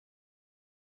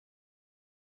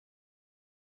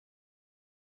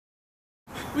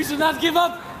We should not give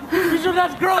up. We should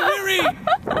not grow weary.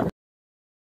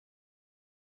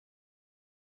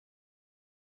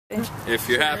 If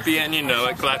you're happy and you know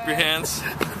it, clap your hands.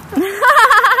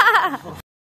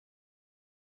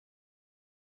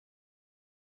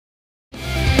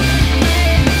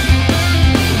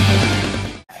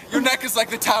 Your neck is like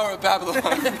the Tower of Babylon.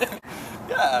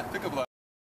 Yeah, pick up line.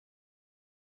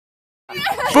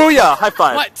 Booyah! High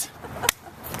five. What?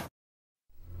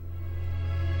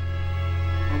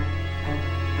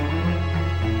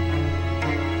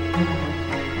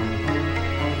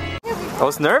 I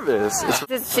was nervous.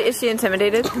 Is she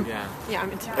intimidated? Yeah. Yeah,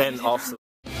 I'm intimidated. And also...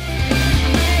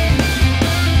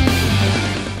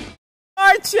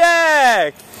 Art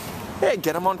check! Hey,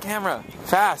 get him on camera.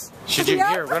 Fast. Should you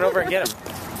here? Run over and get him.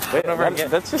 Run over and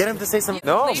get him to say something.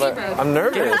 No, but I'm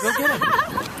nervous. Go get him.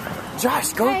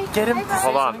 Josh, go get him.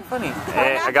 Hold on. Funny.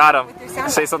 Hey, I got him.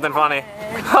 Say something funny.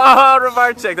 Oh,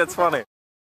 Art check. That's funny.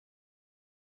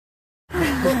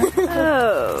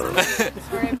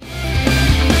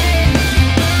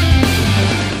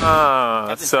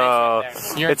 So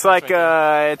it's like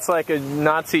a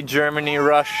Nazi Germany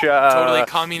Russia totally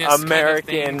communist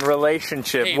American kind of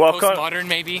relationship. Hey, welcome, postmodern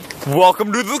maybe.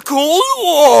 Welcome to the Cold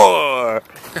War.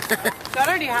 That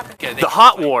already happened. The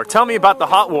hot war. Tell me about the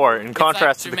hot war in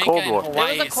contrast to the Cold War. It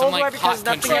was a Cold War because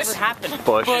nothing ever happened.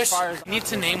 Bush. You need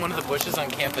to name one of the bushes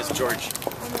on campus, George.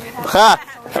 Ha!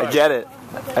 I get it.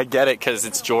 I get it because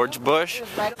it's George Bush.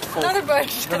 Another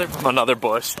bush. Another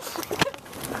Bush.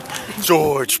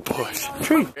 George Bush.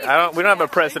 Tree. We don't have a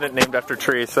president named after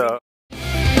Tree, so.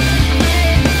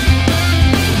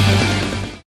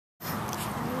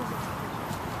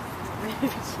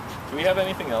 Do we have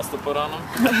anything else to put on them?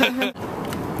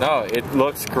 No, it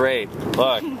looks great.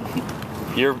 Look,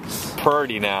 you're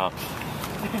purdy now.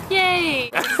 Yay!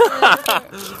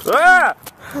 Ah!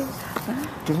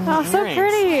 Oh, so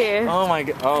pretty. Oh my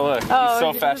god. Oh, look. Oh, he's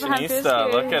so he doesn't have his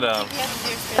fashionista. hair. Look at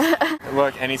him.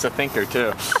 Look, and he's a thinker,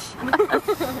 too.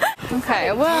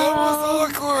 Okay, well.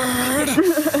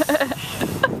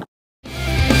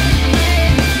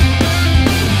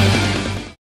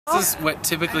 This is what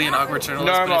typically an awkward turtle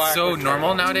is, but it's so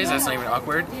normal nowadays that's not even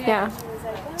awkward. Yeah.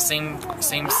 Same-sided.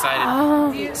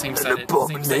 Same-sided.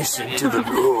 Abomination to the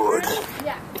Lord.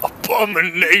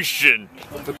 Abomination.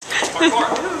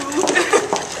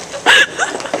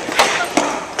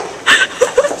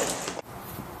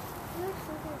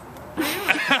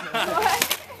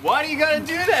 Why do you gotta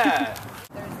do that?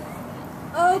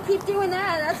 Oh, keep doing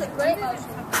that. That's a great motion.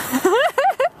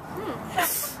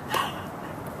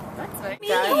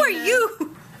 Who are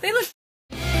you? They look.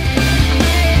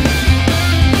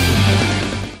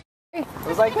 It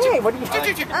was like, hey, what are you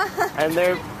doing? And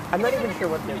I'm not even sure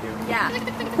what they're doing. Yeah.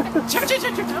 Chip, chip,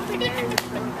 chip, chip, chip,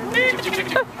 chip, chip, chip,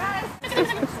 chip,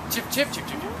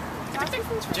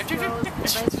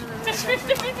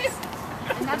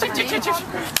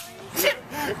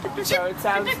 So it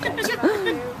sounds. Apparently they're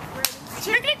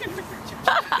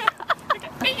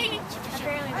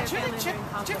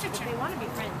but they want to be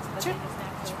friends. Hey,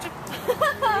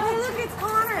 look, it's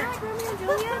Connor. Romeo and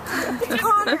Juliet. It's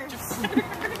Connor. It is.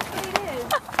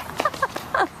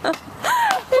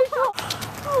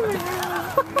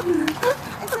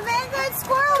 It's a Vanguard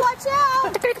squirrel. Watch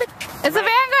out. It's a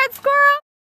Vanguard squirrel.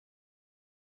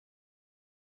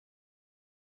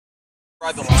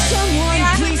 Someone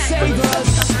please save us.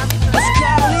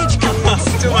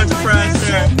 Too much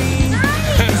pressure. Be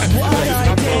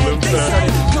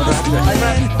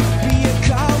a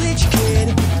college kid,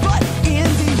 but in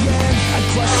the end, I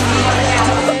question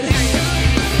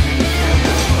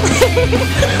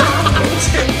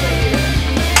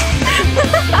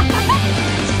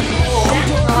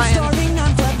my starving,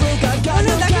 I'm flat broke, I got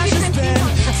no cash to spend.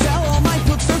 Sell all my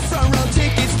books for front row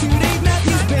tickets to Dave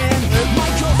Matthews Band. My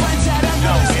girlfriend's at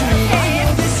another school. I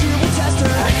know this year will test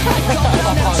her.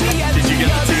 Did you get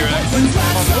the T-Rex?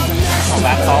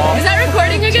 That's all. Is that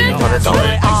recording again? Oh,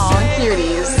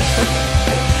 cuties.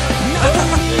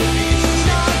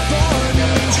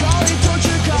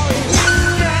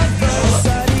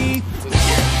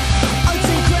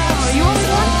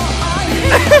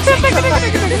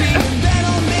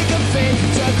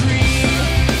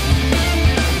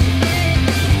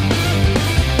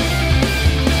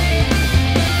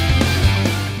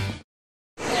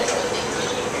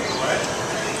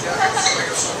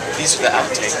 These are the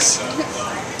outtakes.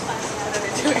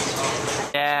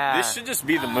 Yeah. This should just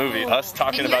be the movie. Us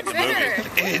talking about the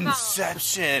movie.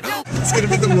 Inception. It's gonna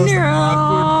be the most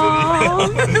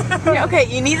awkward video. Yeah, okay,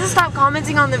 you need to stop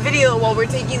commenting on the video while we're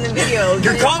taking the video.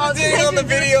 You're commenting on the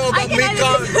video about me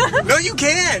No, you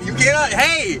can. You cannot.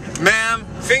 Hey, ma'am,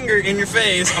 finger in your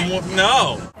face.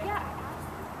 No.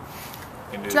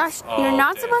 Josh, you're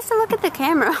not supposed to look at the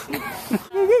camera.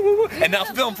 And now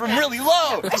film from really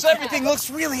low, so everything looks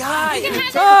really high.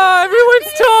 Oh,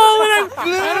 everyone's tall and I'm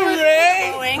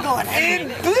Blu-ray.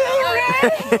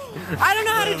 I don't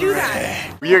know how to do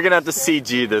that. You're gonna have to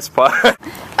CG this part.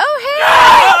 Oh,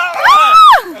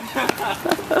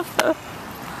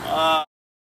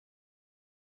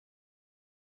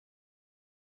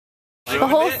 hey! The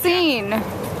whole scene.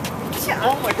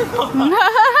 Oh my god.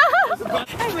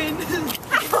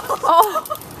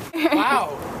 Oh.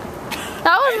 Wow.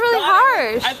 That was really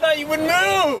harsh. I thought you would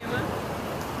move.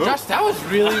 Josh, that was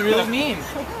really, really mean.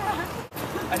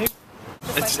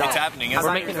 It's happening. Isn't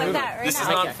We're it? making a movie. This is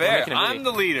We're not making fair. a movie. I'm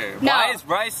the leader. No. Why is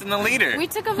Bryson the leader? We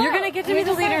took a vote. You're gonna get to be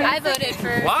the leader. I voted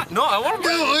for. What? No, I want to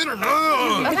be the leader.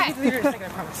 No. Okay.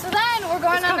 So then we're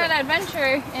going on an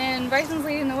adventure, and Bryson's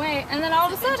leading the way, and then all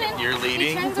of a sudden, You're he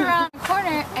leading? turns around the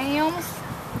corner, and he almost.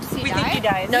 We think he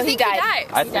died. No, he died.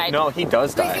 I think no, he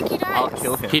does die. think he dies. I'll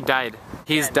kill him. He died.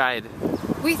 He's died.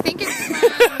 We think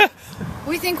it's.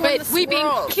 We think we're the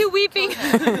squirrels. Cute weeping.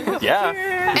 Yeah.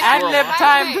 Ad-lib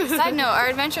time. Side note: our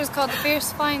adventure is called the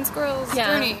Fierce Flying Squirrels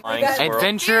Journey. Flying squirrel.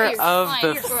 Adventure of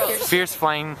the Fierce. Fierce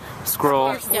Flying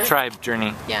Squirrel Tribe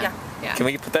Journey. Yeah. Can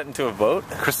we put that into a vote?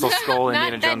 Crystal Skull,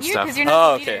 Indiana Jones you, stuff. because you're not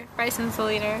Oh, the leader. okay. Bryson's the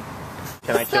leader.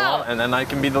 Can I kill him and then I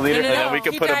can be the leader No, and then we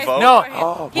can he put a dies vote? No. before him.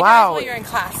 Oh, He wow. dies while you're in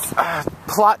class.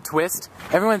 Plot twist.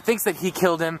 Everyone thinks that he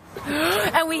killed him.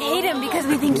 And we hate him because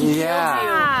we think he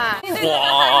Yeah. killed you.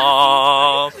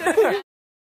 Wah.